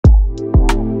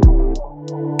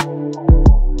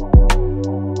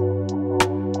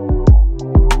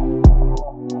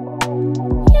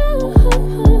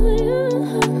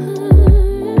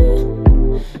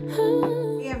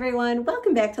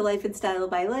back to Life and Style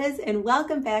by Liz, and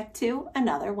welcome back to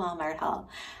another Walmart haul.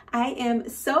 I am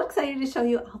so excited to show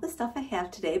you all the stuff I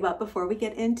have today, but before we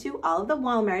get into all of the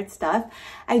Walmart stuff,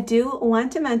 I do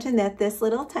want to mention that this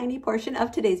little tiny portion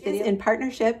of today's video is in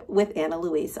partnership with Ana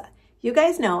Luisa. You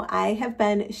guys know I have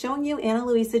been showing you Ana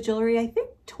Luisa Jewelry, I think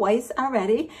twice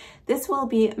already. This will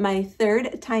be my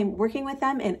third time working with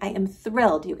them, and I am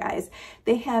thrilled, you guys.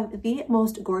 They have the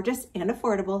most gorgeous and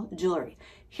affordable jewelry.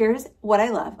 Here's what I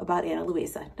love about Ana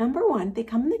Luisa. Number one, they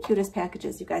come in the cutest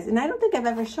packages, you guys, and I don't think I've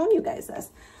ever shown you guys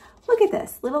this. Look at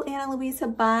this little Ana Luisa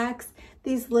box,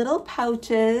 these little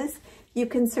pouches. You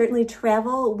can certainly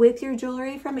travel with your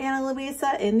jewelry from Ana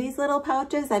Luisa in these little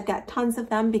pouches. I've got tons of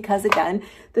them because, again,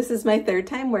 this is my third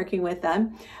time working with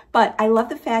them. But I love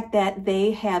the fact that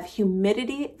they have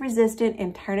humidity-resistant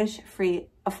and tarnish-free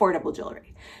affordable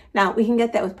jewelry. Now, we can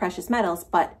get that with precious metals,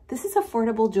 but this is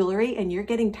affordable jewelry and you're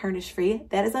getting tarnish-free.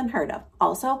 That is unheard of.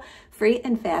 Also, free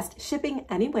and fast shipping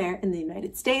anywhere in the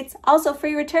United States. Also,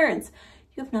 free returns.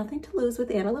 You have nothing to lose with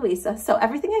Ana Luisa. So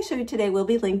everything I show you today will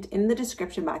be linked in the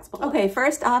description box below. Okay,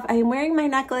 first off, I am wearing my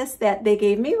necklace that they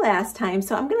gave me last time,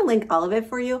 so I'm gonna link all of it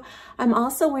for you. I'm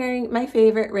also wearing my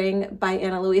favorite ring by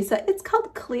Ana Luisa. It's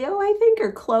called Cleo, I think,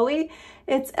 or Chloe.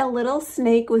 It's a little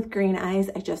snake with green eyes.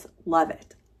 I just love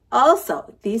it.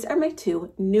 Also, these are my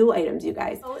two new items, you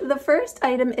guys. So the first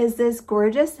item is this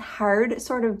gorgeous hard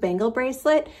sort of bangle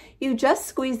bracelet. You just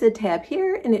squeeze the tab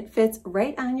here and it fits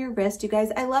right on your wrist. You guys,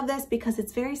 I love this because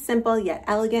it's very simple yet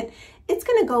elegant. It's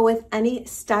gonna go with any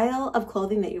style of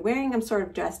clothing that you're wearing. I'm sort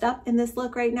of dressed up in this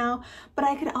look right now, but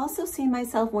I could also see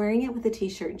myself wearing it with a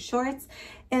t-shirt and shorts.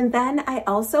 And then I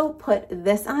also put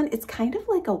this on. It's kind of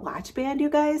like a watch band, you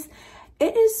guys.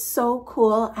 It is so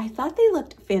cool. I thought they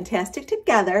looked fantastic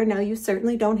together. Now, you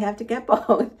certainly don't have to get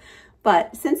both,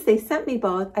 but since they sent me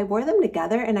both, I wore them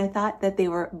together and I thought that they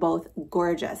were both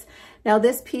gorgeous. Now,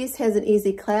 this piece has an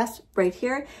easy clasp right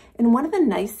here. And one of the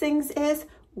nice things is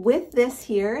with this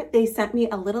here, they sent me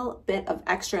a little bit of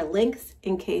extra length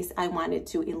in case I wanted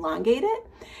to elongate it.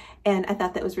 And I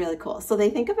thought that was really cool. So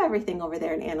they think of everything over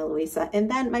there in Ana Luisa.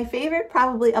 And then my favorite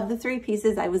probably of the three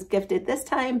pieces I was gifted this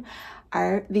time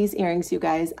are these earrings, you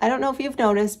guys. I don't know if you've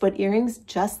noticed, but earrings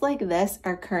just like this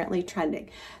are currently trending.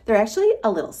 They're actually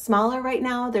a little smaller right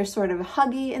now. They're sort of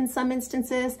huggy in some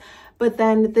instances, but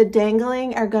then the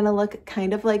dangling are gonna look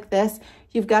kind of like this.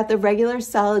 You've got the regular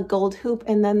solid gold hoop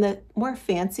and then the more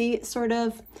fancy sort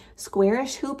of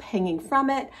squarish hoop hanging from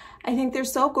it. I think they're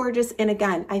so gorgeous. And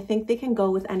again, I think they can go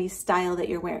with any style that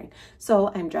you're wearing. So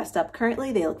I'm dressed up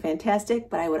currently. They look fantastic,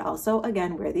 but I would also,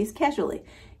 again, wear these casually,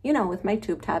 you know, with my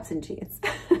tube tops and jeans.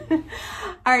 All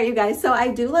right, you guys. So I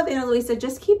do love Ana Luisa.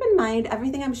 Just keep in mind,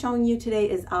 everything I'm showing you today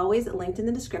is always linked in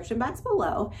the description box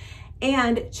below.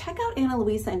 And check out Ana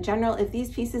Luisa in general. If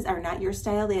these pieces are not your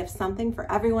style, they have something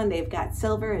for everyone. They've got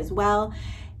silver as well.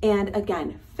 And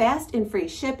again, fast and free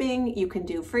shipping. You can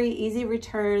do free, easy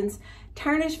returns,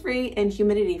 tarnish free and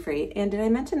humidity free. And did I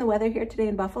mention the weather here today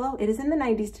in Buffalo? It is in the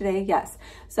 90s today, yes.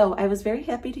 So I was very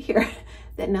happy to hear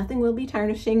that nothing will be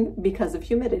tarnishing because of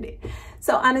humidity.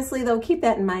 So honestly though, keep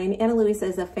that in mind. Ana Luisa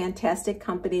is a fantastic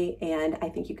company and I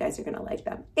think you guys are gonna like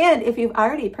them. And if you've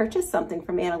already purchased something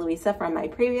from Ana Luisa from my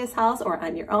previous hauls or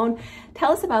on your own,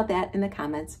 tell us about that in the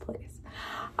comments, please.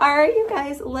 All right, you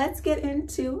guys, let's get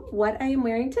into what I am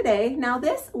wearing today. Now,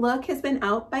 this look has been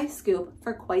out by Scoop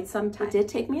for quite some time. It did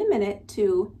take me a minute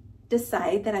to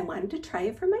decide that I wanted to try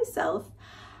it for myself.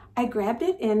 I grabbed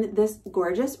it in this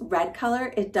gorgeous red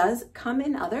color. It does come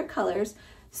in other colors.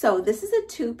 So this is a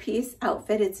two-piece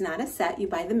outfit. It's not a set. You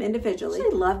buy them individually. I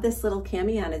love this little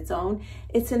cami on its own.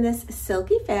 It's in this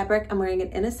silky fabric. I'm wearing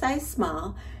it in a size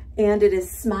small, and it is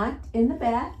smocked in the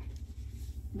back.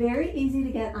 Very easy to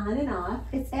get on and off.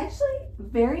 It's actually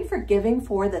very forgiving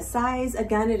for the size.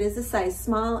 Again, it is a size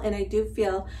small and I do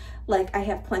feel like I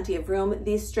have plenty of room.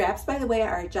 These straps, by the way,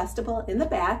 are adjustable in the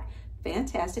back.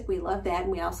 Fantastic, we love that.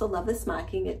 And we also love the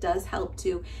smocking. It does help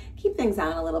to keep things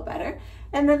on a little better.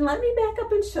 And then let me back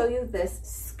up and show you this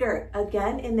skirt.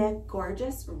 Again, in that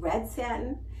gorgeous red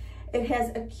satin. It has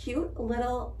a cute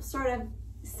little sort of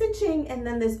cinching and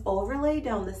then this overlay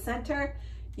down the center.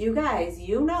 You guys,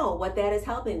 you know what that is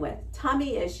helping with.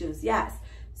 Tummy issues, yes.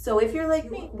 So if you're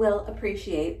like me, will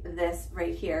appreciate this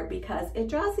right here because it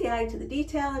draws the eye to the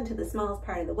detail and to the smallest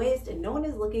part of the waist and no one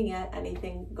is looking at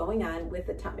anything going on with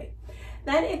the tummy.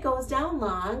 Then it goes down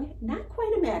long, not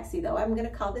quite a maxi though. I'm gonna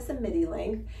call this a midi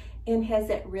length and has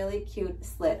that really cute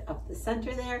slit up the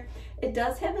center there. It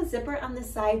does have a zipper on the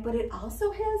side, but it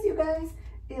also has, you guys,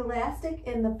 elastic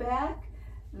in the back.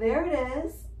 There it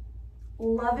is.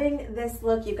 Loving this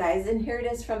look, you guys. And here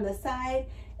it is from the side.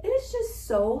 It is just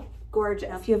so gorgeous.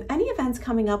 If you have any events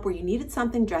coming up where you needed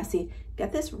something dressy,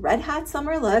 get this red hot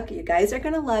summer look. You guys are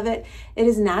gonna love it. It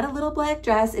is not a little black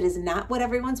dress. It is not what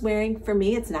everyone's wearing. For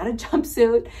me, it's not a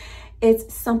jumpsuit.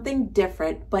 It's something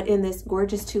different, but in this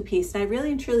gorgeous two-piece. And I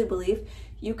really and truly believe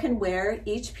you can wear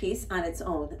each piece on its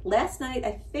own. Last night,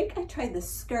 I think I tried the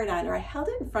skirt on, or I held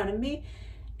it in front of me,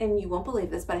 and you won't believe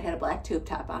this, but I had a black tube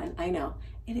top on, I know,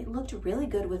 and it looked really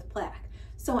good with black.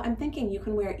 So I'm thinking you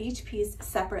can wear each piece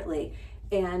separately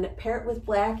and pair it with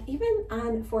black. Even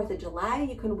on 4th of July,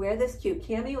 you can wear this cute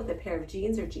cami with a pair of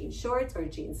jeans or jean shorts or a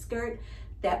jean skirt.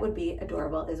 That would be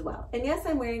adorable as well. And yes,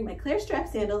 I'm wearing my clear strap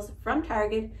sandals from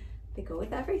Target. They go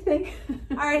with everything.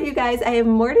 All right, you guys, I have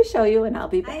more to show you and I'll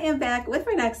be back. I am back with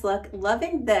my next look.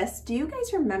 Loving this. Do you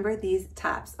guys remember these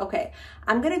tops? Okay,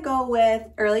 I'm gonna go with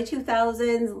early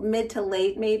 2000s, mid to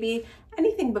late maybe,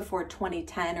 anything before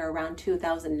 2010 or around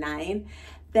 2009.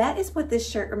 That is what this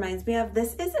shirt reminds me of.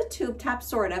 This is a tube top,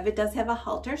 sort of. It does have a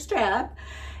halter strap.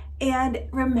 And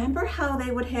remember how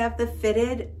they would have the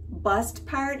fitted bust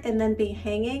part and then be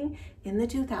hanging in the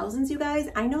 2000s, you guys?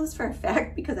 I know this for a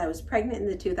fact because I was pregnant in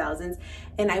the 2000s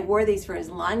and I wore these for as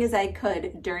long as I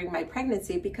could during my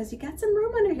pregnancy because you got some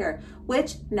room under here,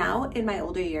 which now in my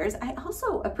older years, I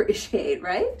also appreciate,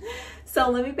 right? So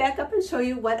let me back up and show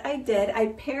you what I did. I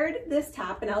paired this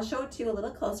top, and I'll show it to you a little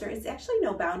closer. It's actually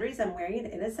no boundaries. I'm wearing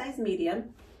it in a size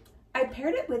medium. I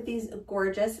paired it with these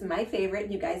gorgeous, my favorite,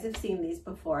 and you guys have seen these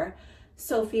before,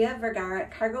 Sofia Vergara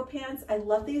cargo pants. I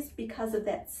love these because of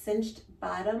that cinched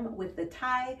bottom with the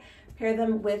tie. Pair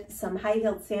them with some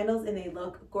high-heeled sandals and they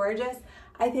look gorgeous.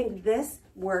 I think this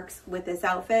works with this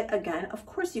outfit. Again, of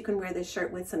course you can wear this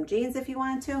shirt with some jeans if you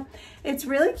want to. It's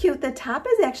really cute. The top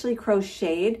is actually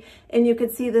crocheted and you can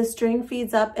see the string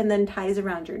feeds up and then ties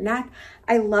around your neck.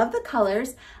 I love the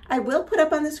colors. I will put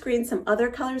up on the screen some other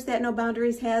colors that No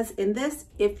Boundaries has in this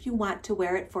if you want to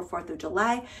wear it for 4th of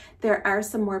July. There are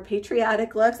some more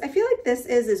patriotic looks. I feel like this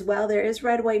is as well. There is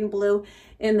red, white, and blue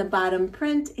in the bottom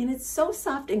print and it's so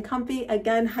soft and comfy.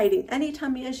 Again, hiding any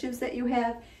tummy issues that you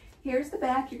have. Here's the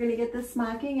back. You're going to get the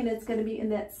smocking and it's going to be in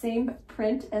that same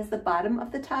print as the bottom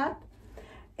of the top.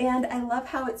 And I love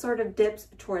how it sort of dips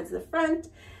towards the front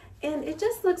and it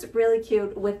just looks really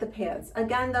cute with the pants.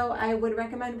 Again, though, I would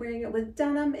recommend wearing it with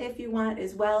denim if you want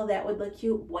as well. That would look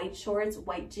cute. White shorts,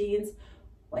 white jeans,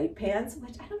 white pants,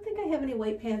 which I don't think I have any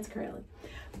white pants currently.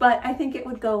 But I think it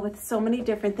would go with so many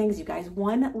different things, you guys.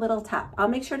 One little top. I'll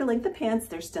make sure to link the pants.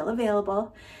 They're still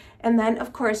available. And then,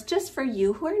 of course, just for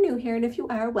you who are new here, and if you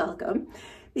are, welcome.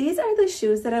 These are the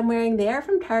shoes that I'm wearing. They are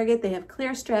from Target. They have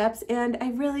clear straps, and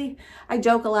I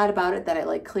joke a lot about it that I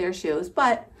like clear shoes,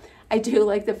 but I do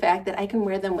like the fact that I can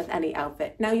wear them with any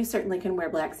outfit. Now, you certainly can wear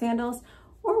black sandals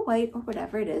or white or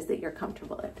whatever it is that you're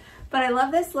comfortable in. But I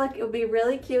love this look. It would be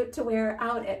really cute to wear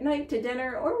out at night, to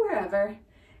dinner, or wherever.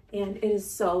 And it is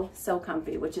so, so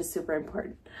comfy, which is super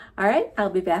important. All right, I'll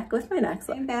be back with my next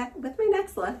look. I'm back with my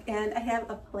next look, and I have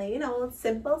a plain old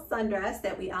simple sundress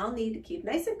that we all need to keep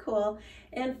nice and cool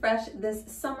and fresh this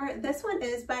summer. This one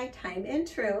is by Time and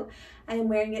True. I'm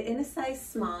wearing it in a size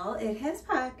small. It has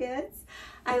pockets.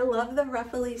 I love the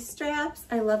ruffly straps.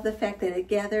 I love the fact that it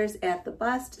gathers at the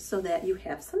bust so that you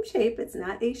have some shape. It's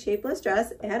not a shapeless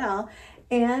dress at all.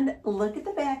 And look at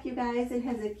the back, you guys. It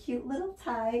has a cute little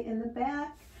tie in the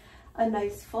back. A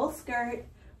nice full skirt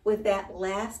with that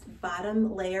last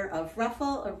bottom layer of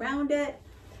ruffle around it.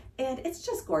 And it's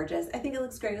just gorgeous. I think it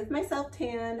looks great with my self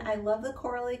tan. I love the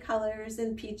corally colors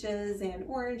and peaches and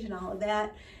orange and all of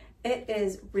that. It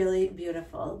is really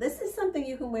beautiful. This is something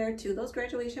you can wear to those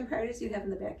graduation parties you have in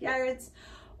the backyards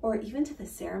or even to the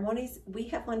ceremonies. We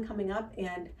have one coming up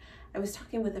and I was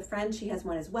talking with a friend, she has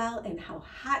one as well, and how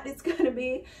hot it's gonna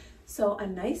be. So a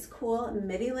nice, cool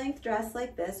midi-length dress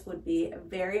like this would be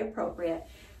very appropriate,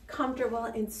 comfortable,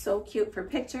 and so cute for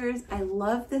pictures. I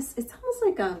love this. It's almost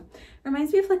like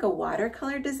reminds me of like a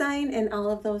watercolor design and all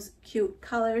of those cute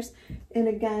colors. And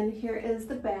again, here is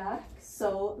the back.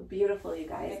 So beautiful, you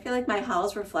guys. I feel like my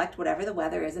hauls reflect whatever the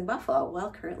weather is in Buffalo. Well,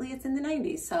 currently it's in the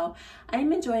 90s, so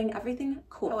I'm enjoying everything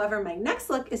cool. However, my next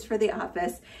look is for the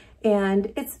office.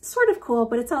 And it's sort of cool,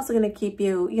 but it's also going to keep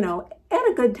you, you know, at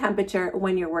a good temperature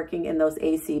when you're working in those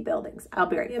AC buildings. I'll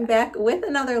be right back. I'm back with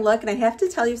another look, and I have to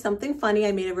tell you something funny.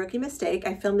 I made a rookie mistake.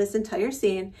 I filmed this entire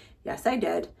scene. Yes, I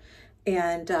did.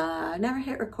 And never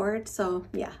hit record. So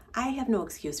yeah, I have no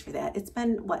excuse for that. It's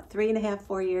been, what, 3.5,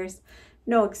 4 years?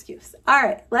 No excuse. All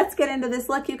right, let's get into this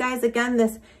look, you guys. Again,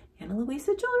 this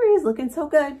Luisa Jewelry is looking so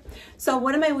good. So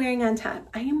what am I wearing on top?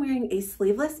 I am wearing a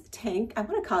sleeveless tank. I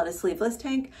want to call it a sleeveless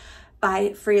tank,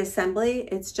 by Free Assembly.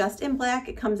 It's just in black.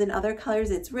 It comes in other colors.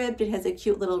 It's ribbed. It has a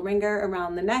cute little ringer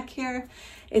around the neck here.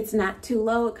 It's not too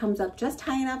low. It comes up just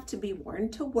high enough to be worn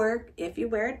to work. If you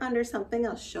wear it under something,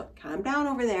 I'll show, calm down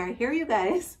over there. I hear you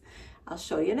guys. I'll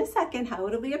show you in a second how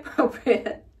it'll be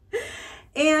appropriate.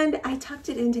 And I tucked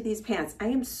it into these pants. I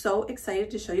am so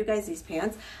excited to show you guys these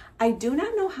pants. I do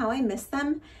not know how I missed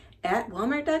them at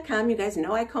Walmart.com. You guys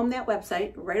know I comb that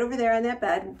website right over there on that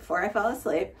bed before I fall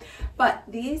asleep. But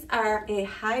these are a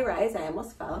high-rise, I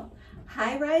almost fell,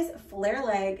 high-rise flare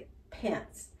leg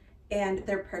pants. And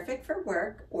they're perfect for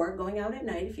work or going out at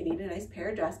night if you need a nice pair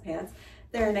of dress pants.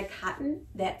 They're in a cotton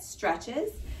that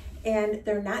stretches, and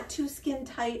they're not too skin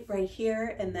tight right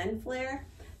here and then flare.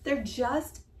 They're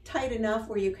just tight enough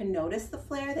where you can notice the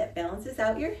flare that balances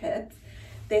out your hips.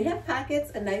 They have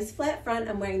pockets, a nice flat front.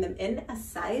 I'm wearing them in a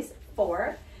size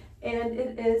 4, and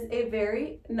it is a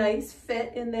very nice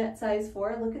fit in that size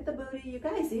 4. Look at the booty, you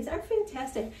guys. These are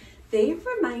fantastic. They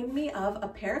remind me of a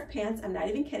pair of pants, I'm not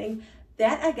even kidding,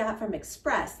 that I got from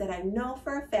Express that I know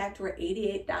for a fact were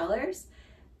 $88.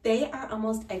 They are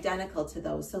almost identical to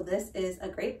those. So this is a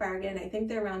great bargain. I think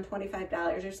they're around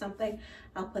 $25 or something.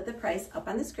 I'll put the price up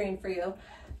on the screen for you.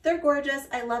 They're gorgeous.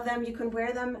 I love them. You can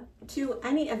wear them to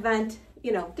any event,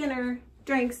 you know, dinner,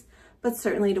 drinks, but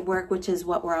certainly to work, which is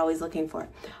what we're always looking for.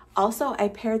 Also, I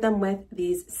paired them with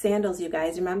these sandals, you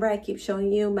guys. Remember, I keep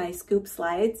showing you my scoop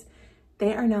slides.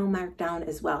 They are now marked down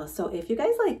as well. So if you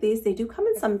guys like these, they do come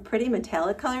in some pretty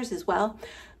metallic colors as well.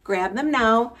 Grab them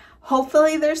now.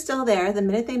 Hopefully they're still there. The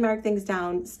minute they mark things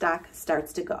down, stock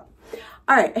starts to go.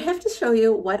 All right, I have to show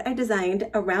you what I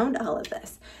designed around all of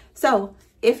this. So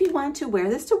if you want to wear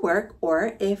this to work,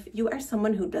 or if you are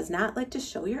someone who does not like to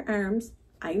show your arms,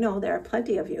 I know there are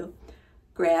plenty of you,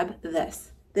 grab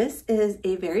this. This is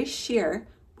a very sheer,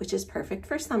 which is perfect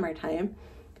for summertime,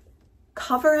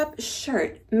 cover-up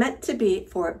shirt meant to be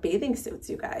for bathing suits,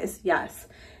 you guys. Yes,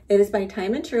 it is by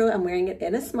Time and True. I'm wearing it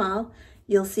in a small.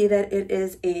 You'll see that it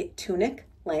is a tunic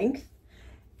length.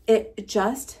 It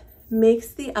just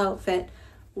makes the outfit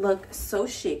look so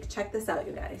chic. Check this out,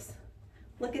 you guys.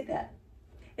 Look at that.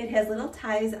 It has little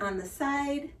ties on the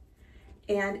side,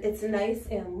 and it's nice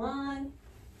and long.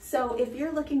 So if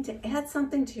you're looking to add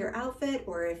something to your outfit,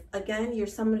 or if, again, you're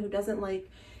someone who doesn't like,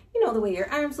 you know, the way your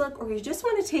arms look, or you just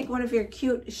want to take one of your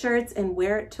cute shirts and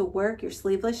wear it to work, your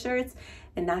sleeveless shirts,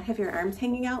 and not have your arms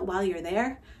hanging out while you're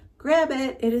there, grab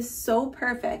it. It is so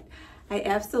perfect. I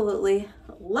absolutely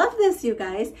love this, you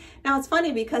guys. Now it's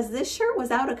funny because this shirt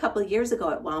was out a couple of years ago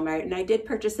at Walmart, and I did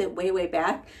purchase it way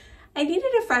back. I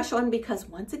needed a fresh one because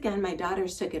once again, my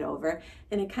daughters took it over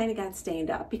and it kind of got stained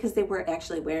up because they were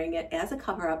actually wearing it as a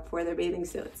cover up for their bathing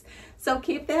suits. So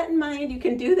keep that in mind. You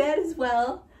can do that as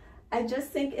well. I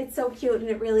just think it's so cute, and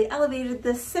it really elevated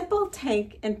this simple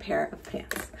tank and pair of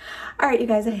pants. All right, you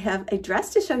guys, I have a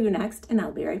dress to show you next, and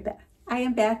I'll be right back. I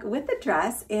am back with the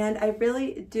dress, and I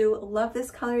really do love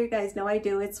this color. You guys know I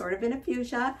do. It's sort of in a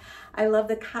fuchsia. I love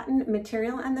the cotton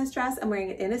material on this dress. I'm wearing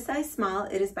it in a size small.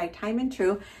 It is by Time and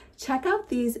True. Check out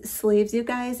these sleeves, you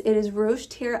guys. It is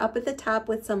ruched here up at the top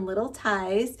with some little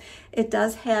ties. It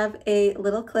does have a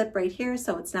little clip right here,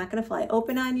 so it's not going to fly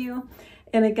open on you.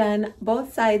 And again,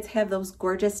 both sides have those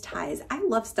gorgeous ties. I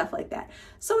love stuff like that.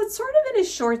 So it's sort of in a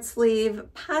short sleeve,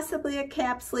 possibly a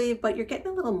cap sleeve, but you're getting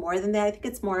a little more than that. I think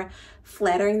it's more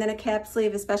flattering than a cap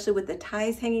sleeve, especially with the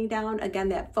ties hanging down. Again,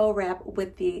 that faux wrap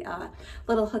with the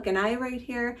little hook and eye right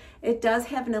here. It does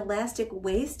have an elastic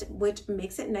waist, which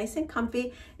makes it nice and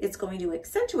comfy. It's going to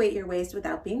accentuate your waist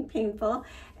without being painful.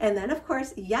 And then, of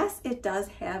course, yes, it does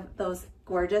have those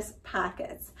gorgeous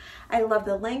pockets. I love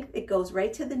the length. It goes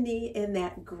right to the knee in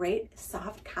that great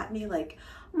soft cottony, like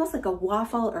almost like a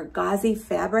waffle or gauzy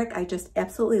fabric. I just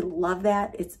absolutely love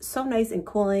that. It's so nice and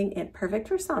cooling and perfect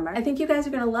for summer. I think you guys are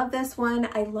gonna love this one.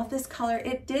 I love this color.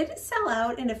 It did sell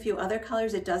out in a few other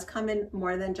colors. It does come in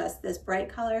more than just this bright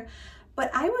color,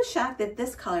 but I was shocked that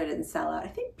this color didn't sell out. I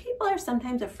think people are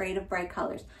sometimes afraid of bright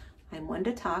colors. I'm one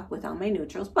to talk with all my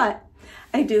neutrals, but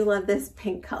I do love this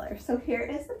pink color. So here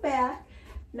is the back.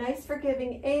 Nice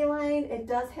forgiving A-line. It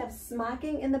does have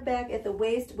smocking in the back at the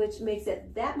waist, which makes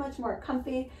it that much more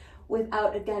comfy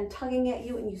without, again, tugging at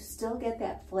you, and you still get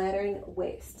that flattering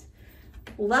waist.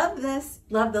 Love this,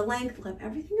 love the length, love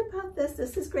everything about this.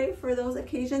 This is great for those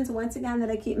occasions, once again, that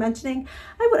I keep mentioning.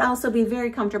 I would also be very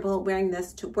comfortable wearing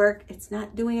this to work. It's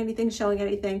not doing anything, showing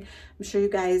anything. I'm sure you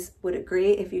guys would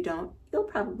agree. If you don't, you'll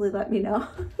probably let me know.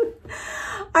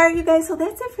 All right, you guys, so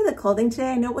that's it for the clothing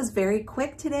today. I know it was very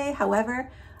quick today. However,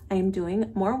 I am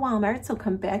doing more Walmart, so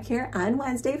come back here on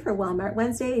Wednesday for Walmart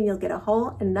Wednesday, and you'll get a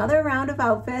whole another round of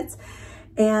outfits.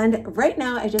 And right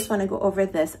now I just want to go over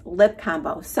this lip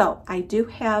combo. So I do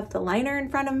have the liner in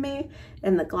front of me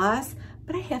and the gloss,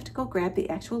 but I have to go grab the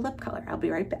actual lip color. I'll be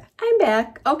right back. I'm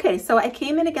back. Okay, so I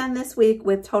came in again this week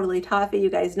with Totally Toffee. You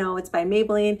guys know it's by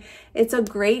Maybelline. It's a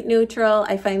great neutral.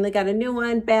 I finally got a new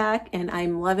one back and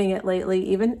I'm loving it lately,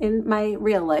 even in my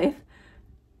real life.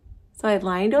 So I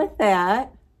lined with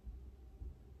that.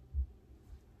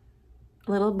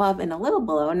 A little above and a little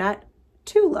below, not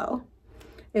too low.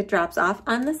 It drops off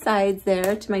on the sides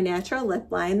there to my natural lip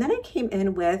line. Then I came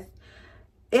in with,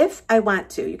 if I want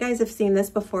to, you guys have seen this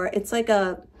before, it's like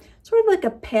a, sort of like a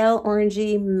pale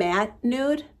orangey matte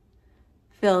nude,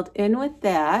 filled in with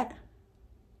that.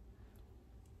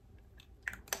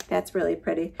 That's really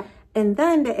pretty. And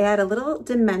then to add a little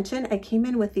dimension, I came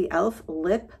in with the e.l.f.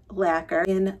 Lip Lacquer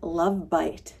in Love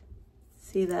Bite.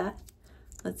 See that?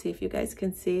 Let's see if you guys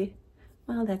can see.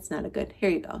 Well, that's not a good, here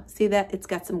you go. See that? It's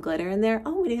got some glitter in there.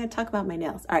 Oh, we didn't talk about my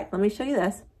nails. All right, let me show you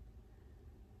this.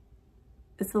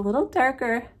 It's a little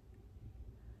darker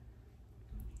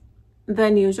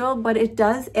than usual, but it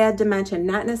does add dimension,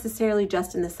 not necessarily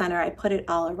just in the center. I put it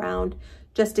all around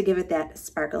just to give it that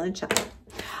sparkle and shine.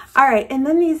 All right, and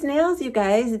then these nails, you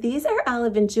guys, these are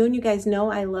Olive and June. You guys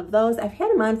know I love those. I've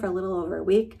had them on for a little over a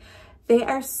week. They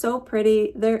are so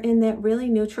pretty. They're in that really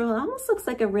neutral, it almost looks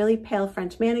like a really pale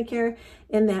French manicure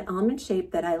in that almond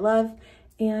shape that I love.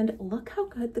 And look how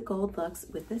good the gold looks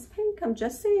with this pink. I'm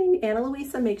just saying, Anna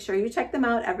Luisa, make sure you check them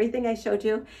out. Everything I showed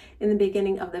you in the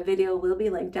beginning of the video will be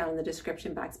linked down in the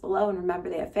description box below. And remember,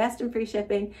 they have fast and free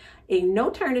shipping, a no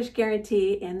tarnish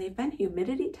guarantee, and they've been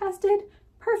humidity tested.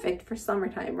 Perfect for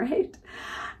summertime, right?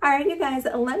 All right, you guys,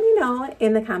 let me know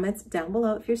in the comments down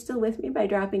below if you're still with me by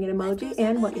dropping an emoji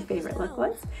and what your favorite look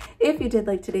was. If you did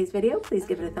like today's video, please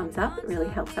give it a thumbs up. It really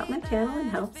helps out my channel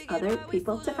and helps other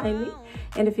people to find me.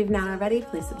 And if you've not already,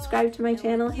 please subscribe to my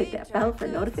channel, hit that bell for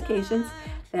notifications.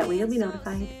 That way you'll be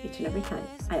notified each and every time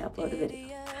I upload a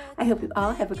video. I hope you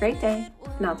all have a great day,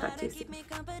 and I'll talk to you soon.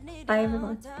 Bye,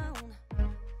 everyone.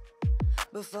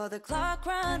 Before the clock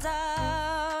runs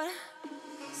out.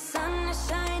 Sun is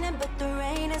shining, but the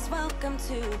rain is welcome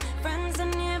too. Friends are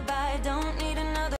nearby, don't need a